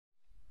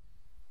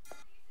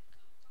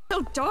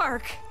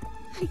dark.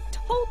 I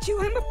told you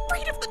I'm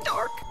afraid of the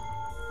dark.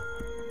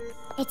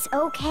 It's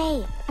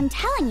okay. I'm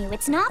telling you,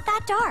 it's not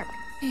that dark.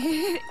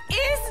 It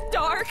is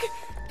dark.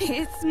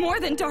 It's more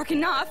than dark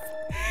enough.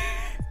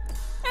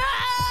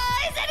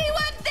 Ah, is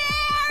anyone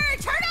there?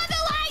 Turn on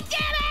the light,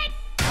 damn it!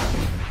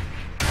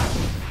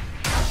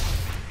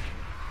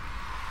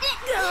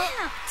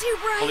 Too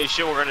bright. Holy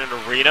shit, we're in an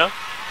arena?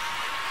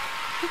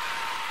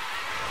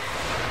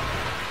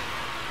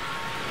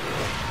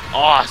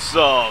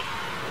 Awesome!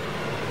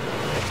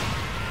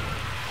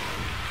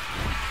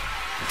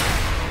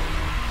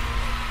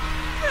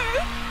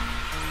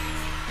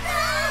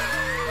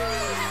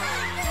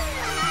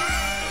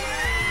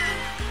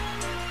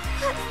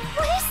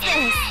 What is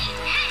this?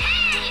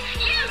 Hey!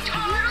 You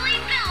totally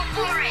fell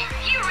for it!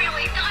 You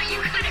really thought you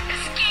could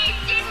escape,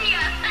 didn't you?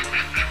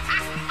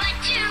 But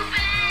too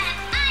bad!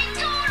 I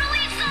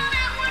totally saw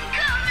that one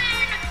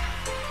coming!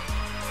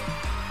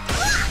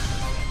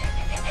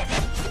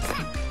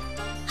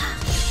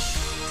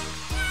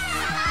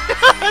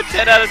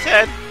 10 out of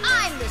 10!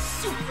 I'm the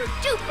super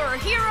duper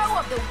hero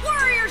of the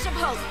Warriors of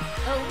Hope!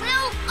 The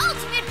Lil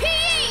Ultimate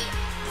PE!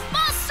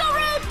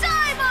 Masaru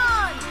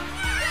Diamond!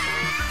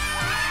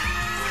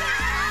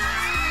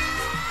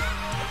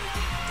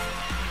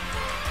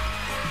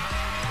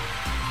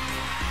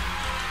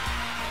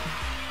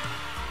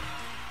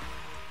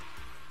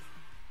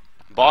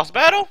 Boss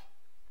battle?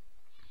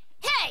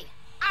 Hey!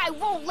 I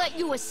won't let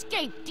you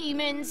escape,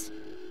 demons!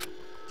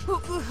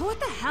 What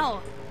the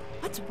hell?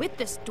 What's with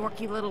this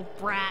dorky little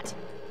brat?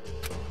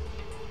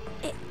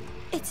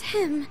 It's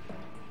him.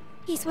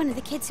 He's one of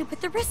the kids who put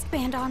the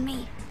wristband on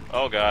me.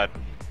 Oh god.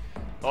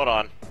 Hold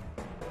on.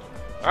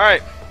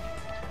 Alright.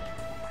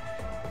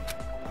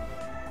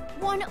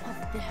 One of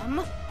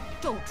them?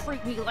 Don't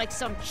treat me like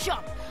some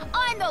chump!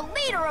 I'm the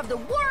leader of the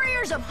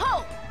Warriors of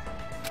Hope!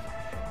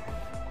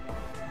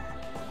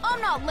 I'm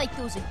not like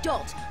those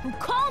adults who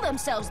call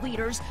themselves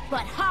leaders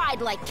but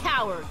hide like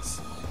cowards.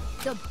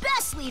 The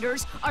best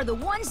leaders are the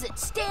ones that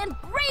stand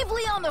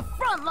bravely on the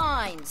front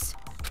lines.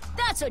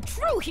 That's a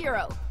true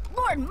hero,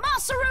 Lord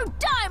Masaru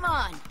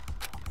Daimon!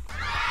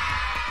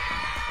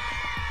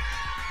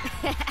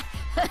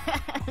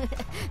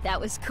 That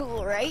was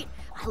cool, right?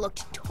 I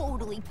looked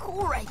totally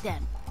cool right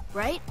then,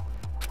 right?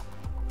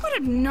 What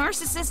a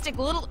narcissistic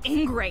little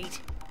ingrate.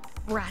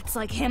 Brats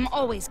like him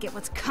always get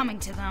what's coming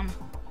to them.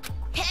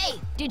 Hey,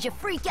 did you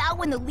freak out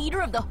when the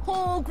leader of the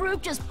whole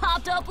group just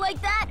popped up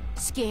like that?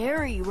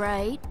 Scary,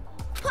 right?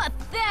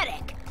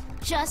 Pathetic!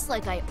 Just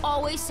like I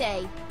always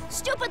say,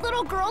 stupid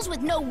little girls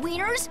with no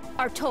wieners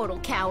are total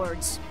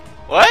cowards.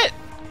 What?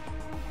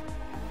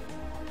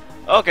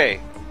 Okay.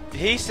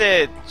 He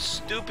said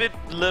stupid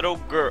little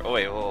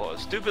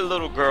stupid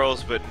little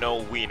girls with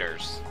no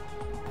wieners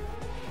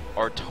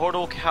are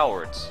total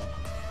cowards.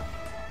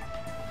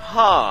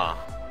 Huh.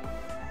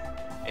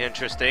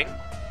 Interesting.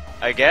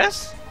 I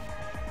guess?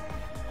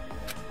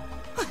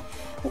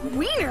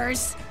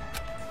 Wieners?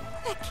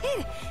 That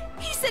kid,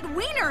 he said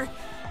wiener.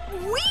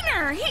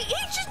 Wiener! He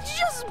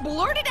just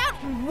blurted out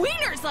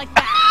wieners like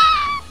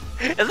that.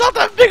 It's not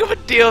that big of a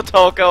deal,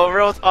 Toko.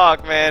 Real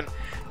talk, man.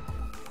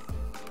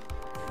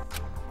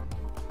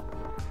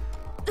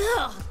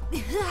 Ugh,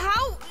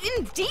 how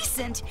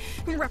indecent.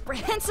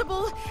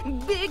 Reprehensible,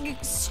 big,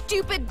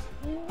 stupid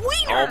wiener.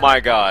 Oh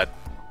my god.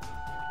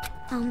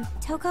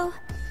 Toko,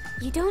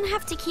 you don't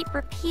have to keep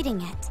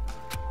repeating it.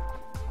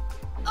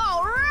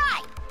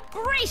 Alright!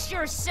 Brace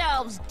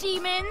yourselves,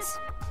 demons!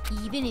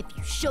 Even if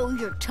you show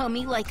your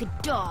tummy like a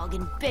dog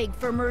and beg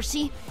for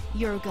mercy,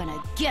 you're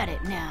gonna get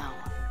it now.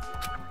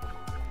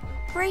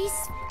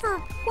 Brace for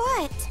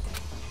what?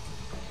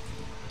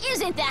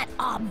 Isn't that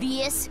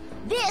obvious?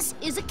 This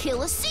is a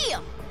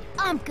Colosseum.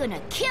 I'm gonna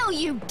kill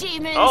you,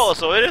 demons! Oh,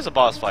 so it is a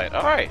boss fight.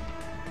 Alright.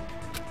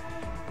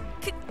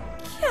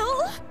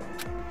 Kill?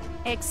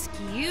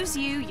 Excuse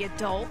you, you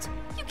dolt.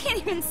 You can't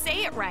even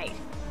say it right.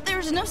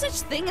 There's no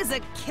such thing as a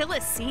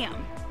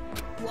Colosseum.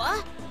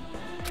 What?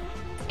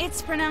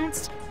 It's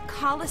pronounced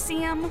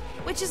Colosseum,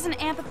 which is an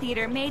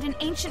amphitheater made in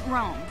ancient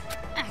Rome.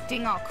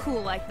 Acting all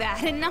cool like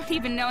that and not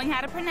even knowing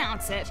how to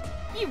pronounce it.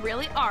 You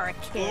really are a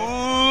kid.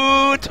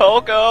 Ooh,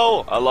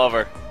 Toko! I love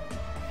her.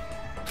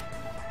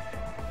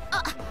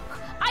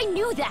 I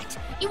knew that!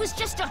 It was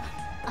just a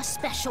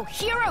special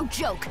hero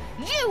joke!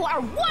 You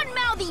are one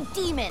mouthy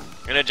demon!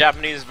 In the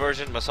Japanese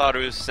version,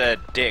 Masaru said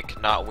dick,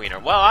 not wiener.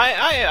 Well,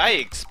 I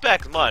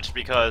expect much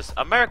because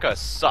America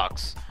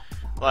sucks.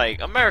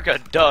 Like, America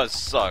does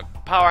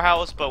suck.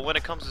 Powerhouse, but when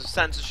it comes to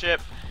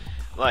censorship,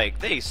 like,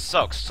 they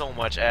suck so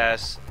much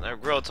ass.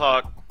 Like, real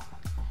talk.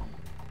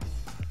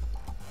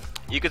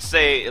 You could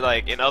say,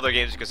 like, in other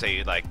games, you could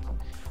say, like,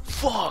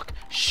 fuck,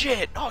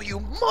 shit, oh, you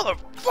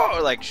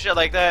motherfucker, like, shit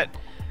like that.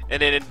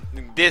 And then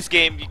in this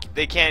game,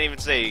 they can't even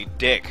say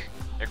dick.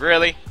 Like,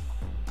 really?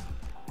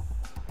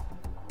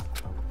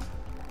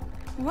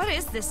 What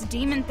is this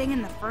demon thing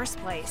in the first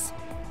place?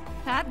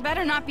 That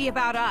better not be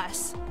about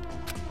us.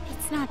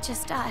 It's not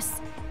just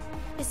us.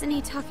 Isn't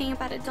he talking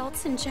about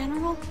adults in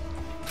general?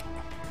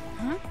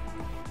 Huh?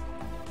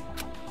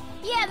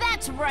 Yeah,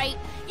 that's right.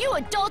 You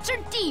adults are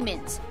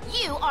demons.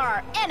 You are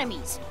our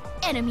enemies.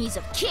 Enemies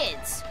of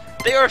kids.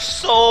 They are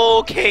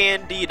so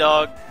K&D,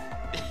 dog.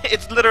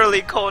 It's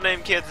literally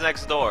codename Kids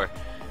Next Door.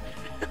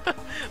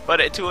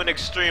 But to an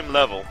extreme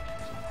level.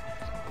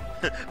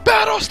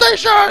 Battle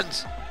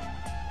stations!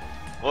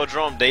 Well,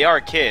 Jerome, they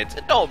are kids.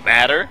 It don't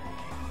matter.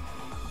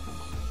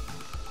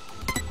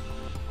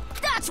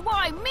 That's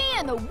why me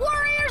and the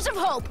Warriors of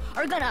Hope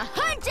are gonna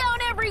hunt down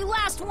every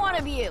last one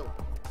of you.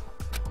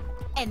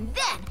 And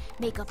then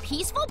make a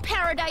peaceful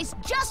paradise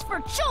just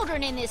for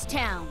children in this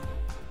town.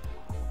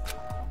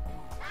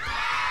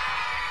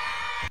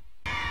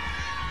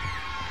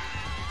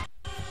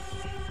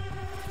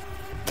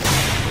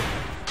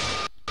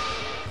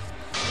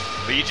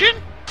 Legion?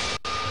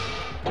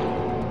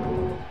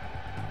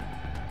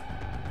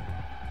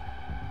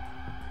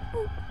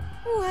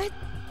 What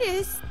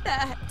is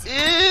that?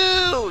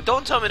 Ew!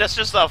 Don't tell me that's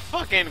just a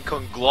fucking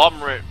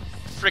conglomerate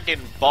freaking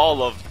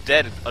ball of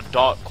dead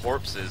adult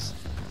corpses.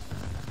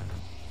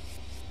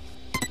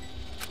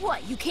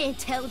 What, you can't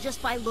tell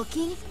just by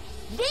looking?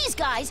 These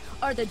guys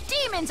are the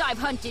demons I've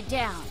hunted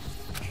down.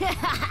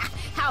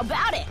 How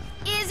about it?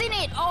 Isn't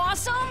it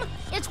awesome?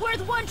 It's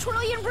worth 1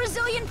 trillion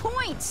Brazilian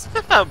points.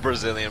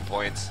 Brazilian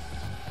points.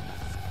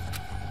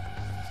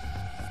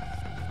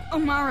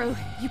 Omaru,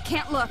 you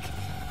can't look.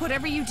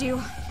 Whatever you do,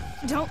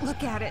 don't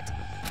look at it.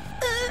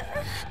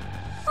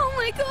 Oh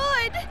my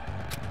god!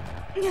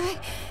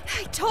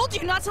 I told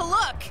you not to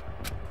look!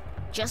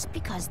 Just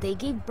because they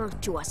gave birth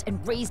to us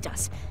and raised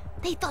us,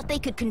 they thought they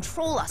could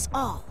control us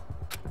all.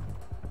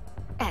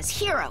 As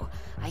hero,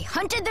 I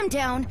hunted them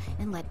down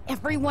and let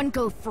everyone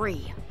go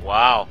free.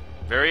 Wow.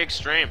 Very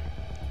extreme.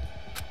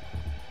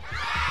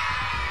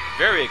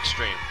 Very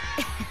extreme.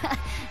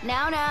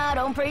 Now,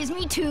 don't praise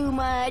me too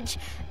much.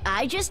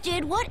 I just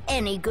did what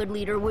any good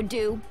leader would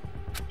do.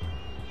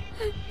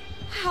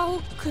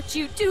 How could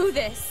you do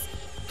this?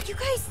 You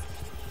guys,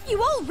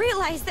 you all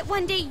realize that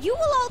one day you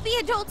will all be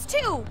adults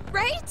too,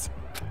 right?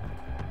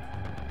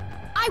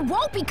 I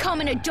won't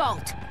become an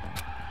adult.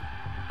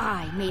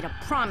 I made a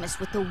promise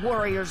with the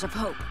Warriors of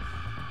Hope.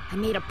 I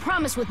made a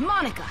promise with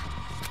Monica.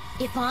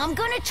 If I'm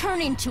gonna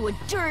turn into a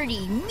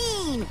dirty,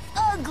 mean,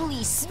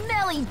 ugly,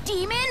 smelly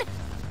demon,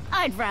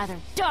 I'd rather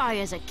die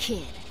as a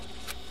kid.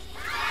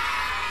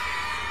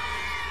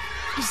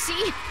 You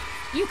see?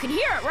 You can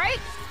hear it, right?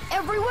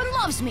 Everyone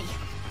loves me.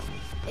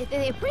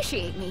 They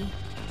appreciate me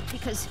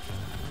because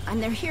I'm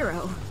their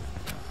hero.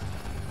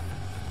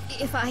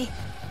 If I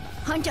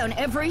hunt down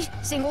every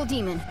single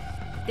demon,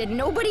 then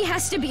nobody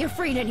has to be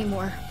afraid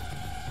anymore.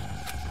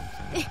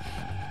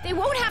 They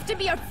won't have to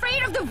be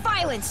afraid of the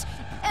violence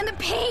and the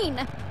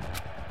pain.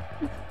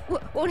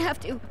 Won't have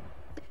to.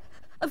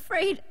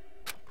 Afraid.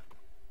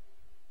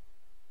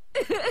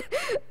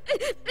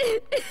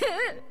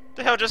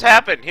 The hell just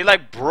happened? He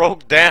like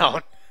broke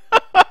down.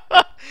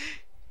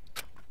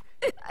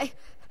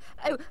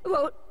 I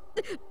won't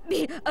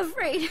be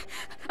afraid.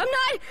 I'm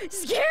not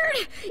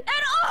scared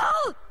at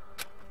all.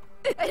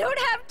 I don't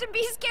have to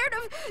be scared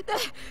of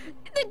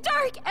the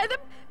dark and the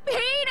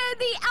pain and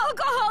the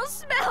alcohol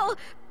smell.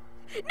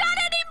 Not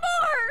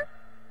anymore.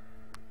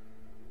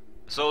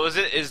 So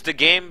is the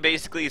game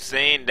basically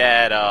saying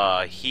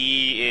that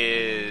he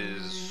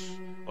is,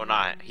 or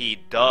not, he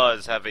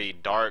does have a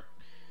dark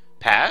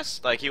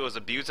past? Like he was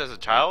abused as a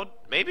child,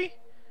 maybe?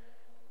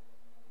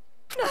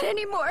 Not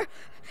anymore.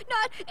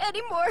 Not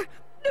anymore.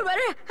 No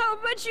matter how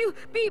much you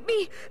beat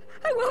me,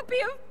 I won't be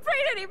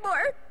afraid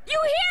anymore. You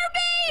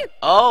hear me?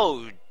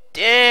 Oh,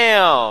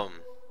 damn.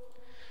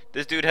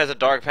 This dude has a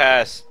dark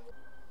past.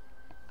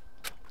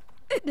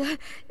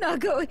 Not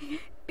going to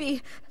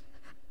be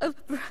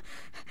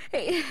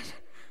afraid.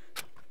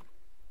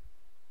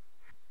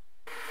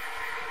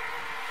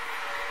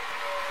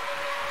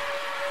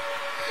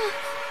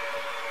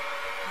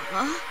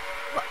 Huh?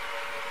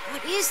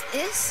 What is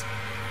this?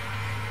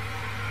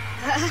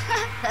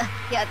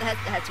 Yeah,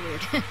 that's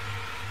weird.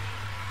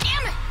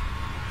 Damn it!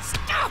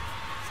 Stop!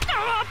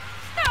 Stop!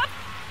 Stop!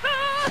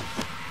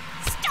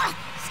 Stop!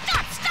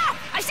 Stop! Stop!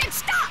 I said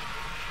stop!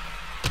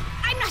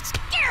 I'm not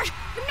scared!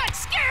 I'm not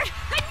scared!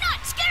 I'm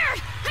not scared!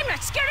 I'm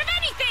not scared of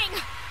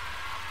anything!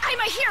 I'm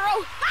a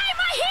hero! I'm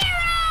a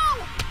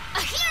hero!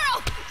 A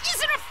hero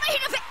isn't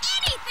afraid of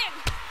anything!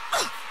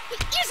 He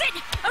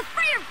isn't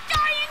afraid of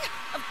dying,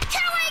 of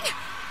killing,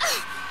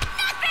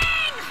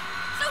 nothing!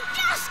 So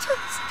just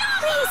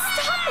stop! Please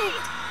stop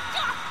it!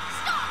 Stop!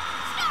 Stop!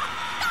 Stop!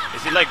 Stop!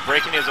 Is he like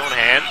breaking his own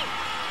hand?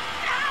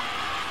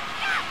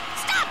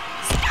 Stop!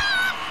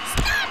 Stop!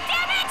 Stop!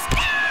 Damn it!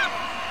 Stop!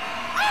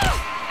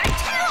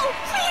 Until!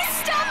 Please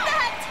stop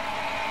that!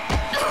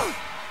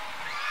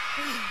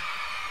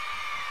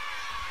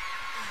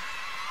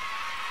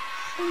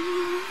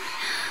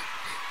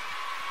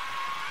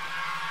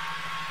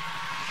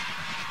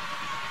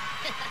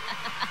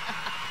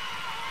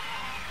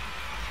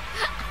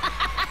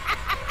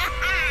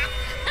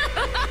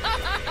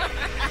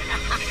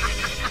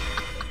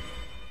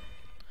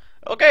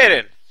 Okay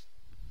then.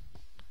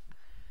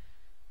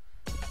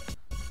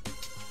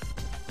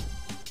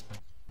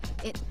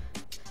 It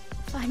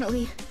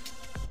finally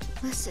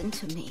listen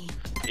to me.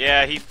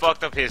 Yeah, he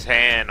fucked up his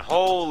hand.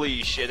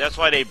 Holy shit, that's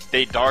why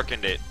they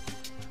darkened it.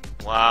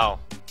 Wow.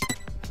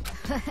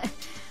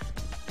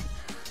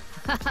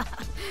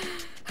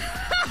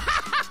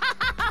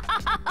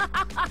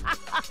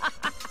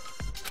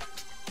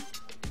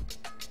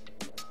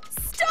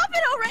 Stop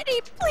it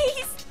already,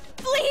 please!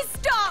 Please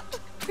stop!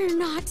 We're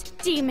not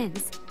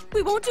demons.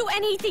 We won't do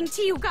anything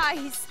to you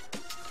guys.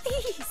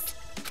 Please.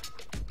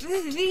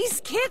 These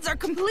kids are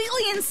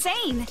completely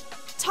insane.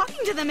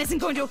 Talking to them isn't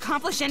going to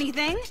accomplish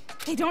anything.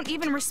 They don't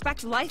even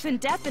respect life and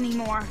death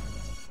anymore.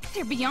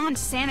 They're beyond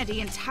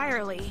sanity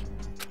entirely.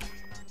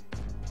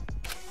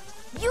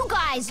 You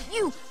guys,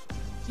 you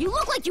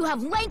look like you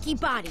have lanky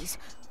bodies.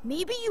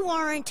 Maybe you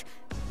aren't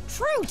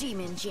true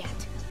demons yet.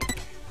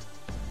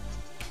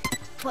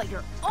 But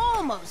you're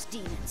almost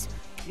demons.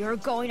 You're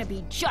going to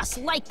be just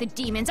like the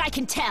demons, I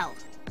can tell.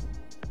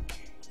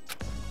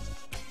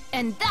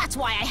 And that's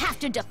why I have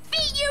to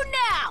defeat you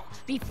now,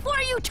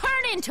 before you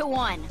turn into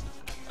one.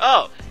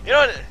 Oh, you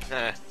know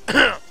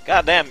what?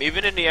 Goddamn,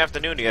 even in the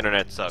afternoon the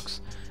internet sucks.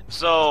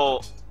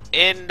 So,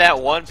 in that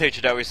one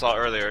picture that we saw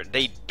earlier,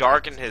 they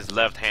darkened his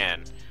left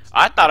hand.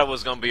 I thought it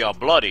was gonna be all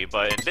bloody,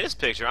 but in this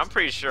picture, I'm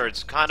pretty sure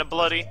it's kind of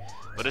bloody,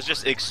 but it's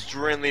just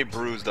extremely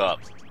bruised up,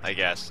 I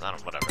guess. I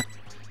don't know, whatever.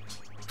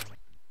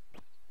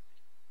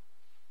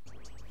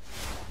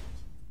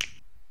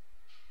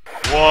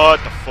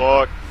 What the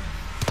fuck?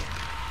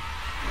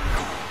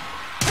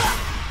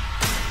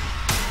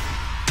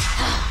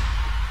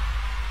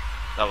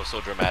 That was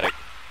so dramatic.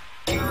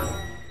 It's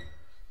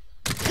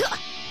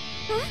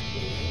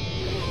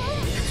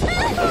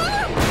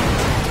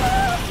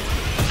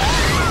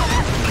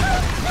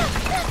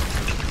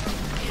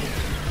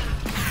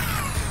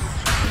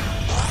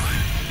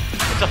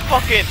a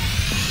fucking...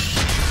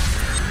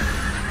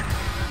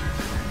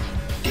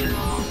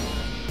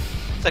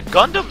 It's a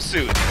Gundam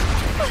suit.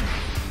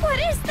 What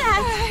is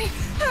that?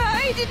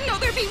 I didn't know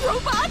there'd be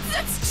robots.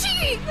 That's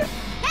cheap.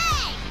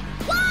 Hey!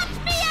 Watch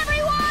me,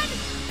 everyone!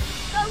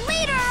 The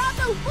leader of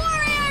the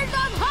Warriors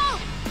of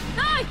Hope!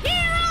 The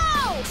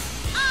hero!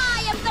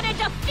 I am gonna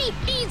defeat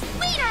these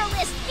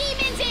leaderless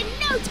demons in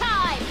no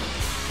time!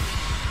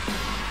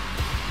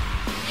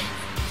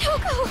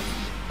 Toko,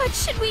 what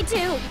should we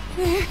do?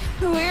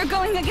 We're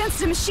going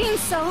against a machine,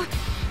 so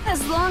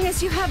as long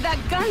as you have that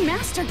gun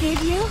Master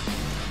gave you,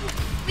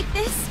 with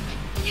this,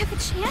 we have a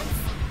chance?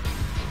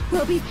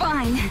 We'll be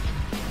fine.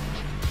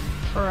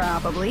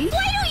 Probably.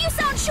 Why don't you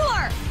sound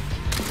sure?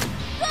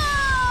 Go!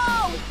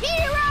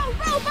 Hero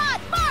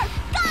Robot Mark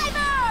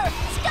Guyver!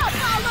 Stomp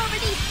all over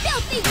these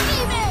filthy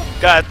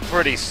demons! Got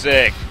pretty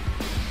sick.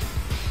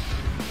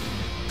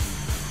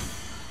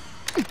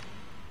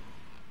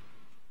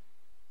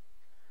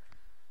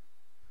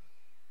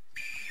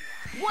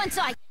 Once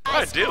I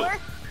score,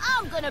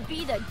 I'm gonna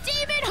be the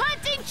demon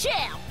hunting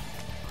champ!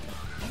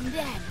 And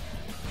then,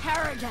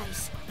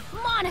 Paradise,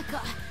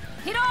 Monica,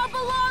 it all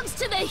belongs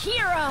to the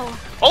hero!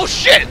 Oh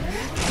shit!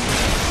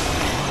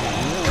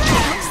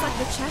 Looks like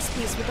the chess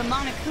piece with the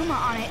Monokuma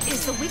on it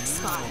is the weak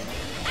spot.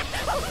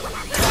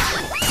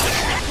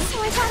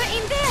 So I gotta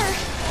aim there.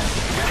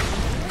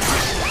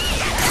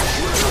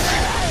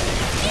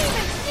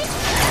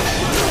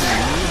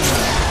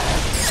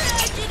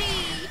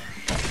 Tragedy!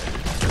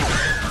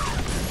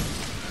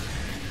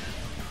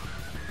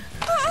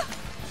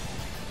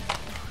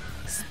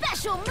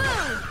 Special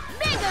move!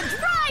 Mega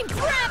Drive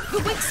Grip! The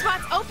weak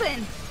spot's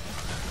open.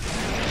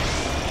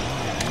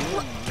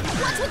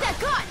 What's with that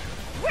gun?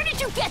 Where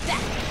did you get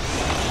that?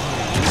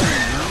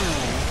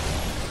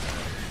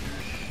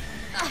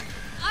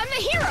 I'm the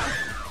hero!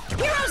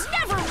 Heroes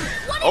never!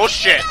 What did you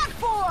shit. get that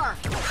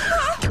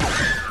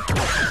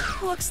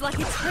for? Looks like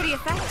it's pretty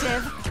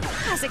effective,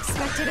 as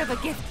expected of a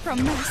gift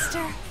from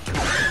Master.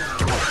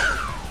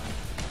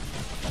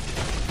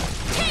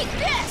 Take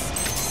this!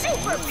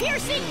 Super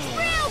piercing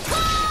drill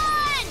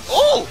punch!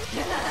 Oh!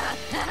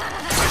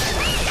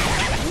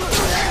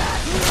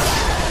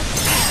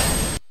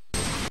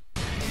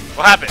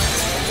 What happened?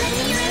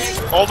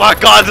 Oh my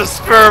god, the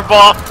spirit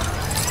bomb!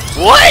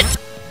 What?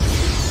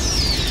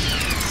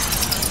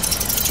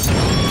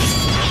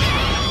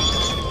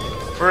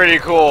 Pretty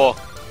cool.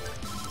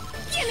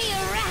 Give me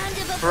a round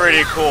of applause!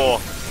 Pretty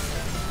cool.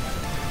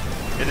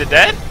 Is it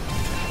dead?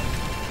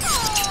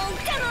 Oh,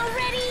 come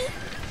already!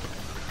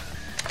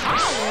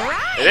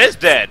 Alright! It is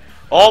dead.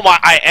 Oh my,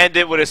 I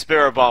ended with a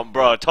spirit bomb,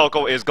 bro.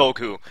 Toko is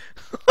Goku.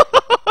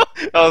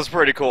 That was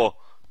pretty cool.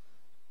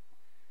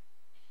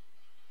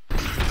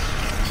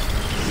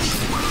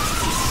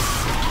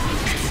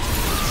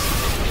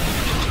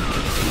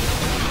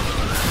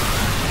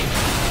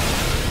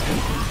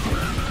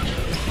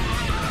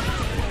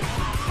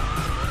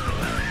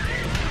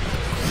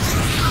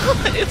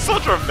 It's so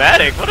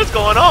dramatic. What is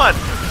going on?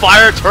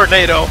 Fire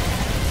tornado.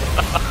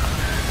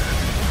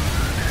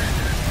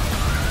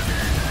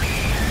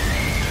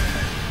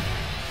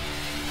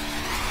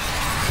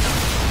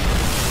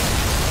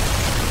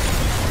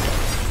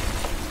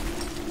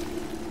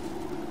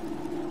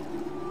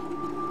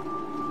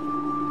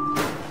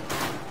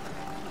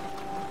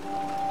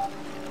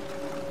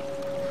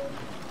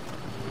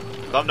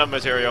 Thumbnail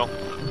material.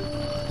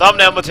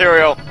 Thumbnail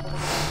material.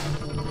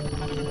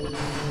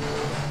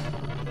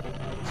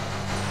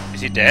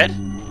 Is he dead?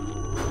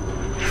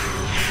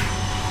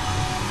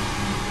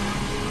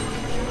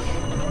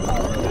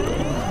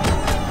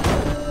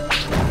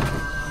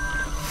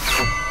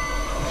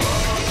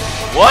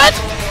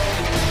 What?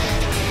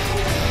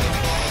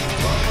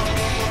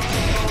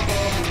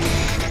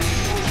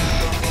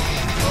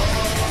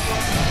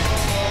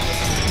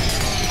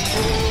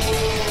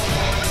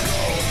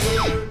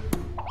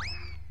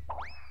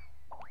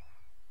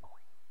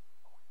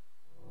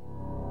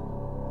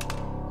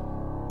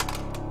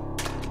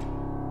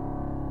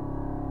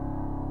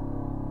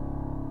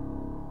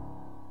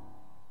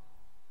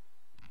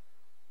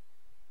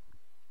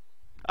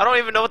 I don't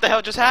even know what the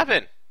hell just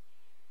happened.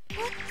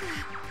 What the?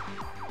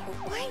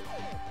 Why?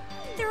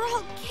 They're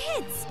all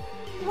kids.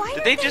 Why Did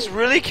are they just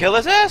really kill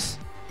his ass?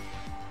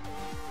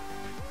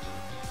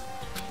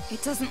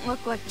 It doesn't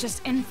look like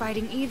just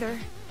infighting either.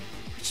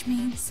 Which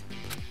means...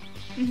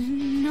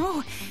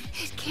 No,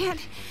 it can't...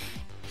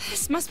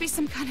 This must be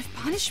some kind of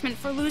punishment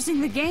for losing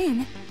the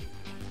game.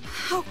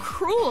 How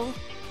cruel.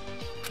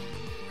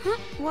 Huh?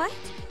 What?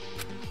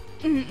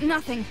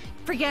 Nothing.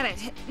 Forget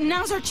it.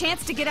 Now's our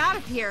chance to get out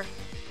of here.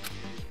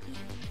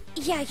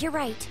 Yeah, you're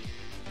right.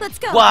 Let's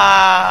go.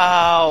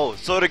 Wow!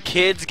 So the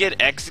kids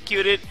get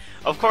executed?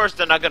 Of course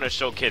they're not gonna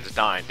show kids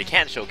dying. They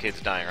can't show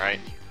kids dying, right?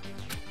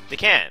 They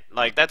can't.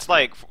 Like, that's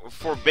like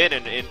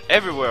forbidden in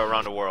everywhere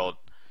around the world.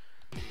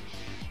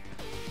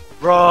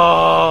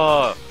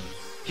 Bruh!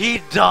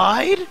 He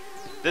died?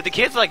 Did the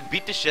kids like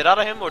beat the shit out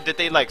of him, or did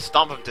they like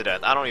stomp him to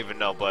death? I don't even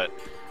know, but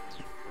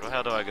where the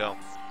hell do I go?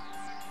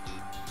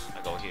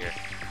 I go here.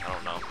 I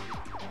don't know.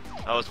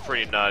 That was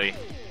pretty nutty.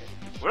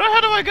 Where the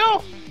hell do I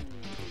go?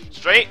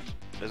 Straight?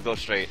 Let's go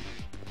straight.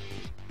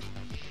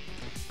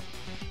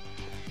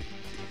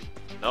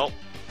 Nope.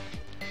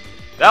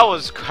 That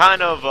was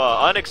kind of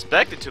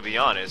unexpected, to be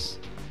honest.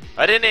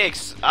 I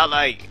didn't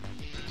like...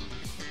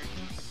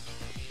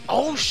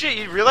 Oh shit,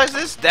 you realize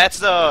this? That's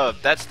the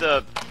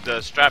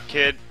strap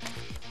kid.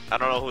 I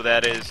don't know who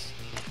that is.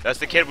 That's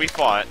the kid we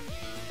fought.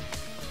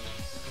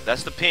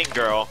 That's the pink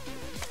girl.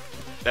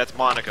 That's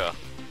Monica.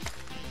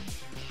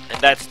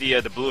 And that's the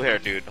blue hair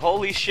dude.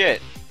 Holy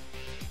shit.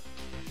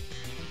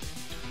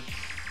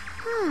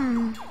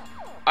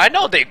 I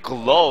know they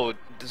glowed.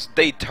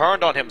 They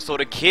turned on him, so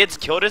the kids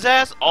killed his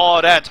ass?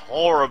 Oh, that's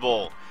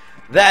horrible.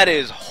 That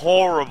is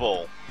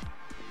horrible.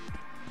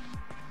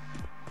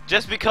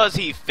 Just because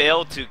he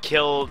failed to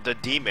kill the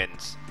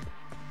demons.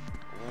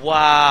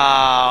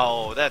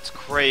 Wow, that's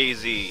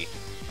crazy.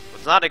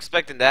 Was not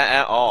expecting that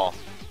at all.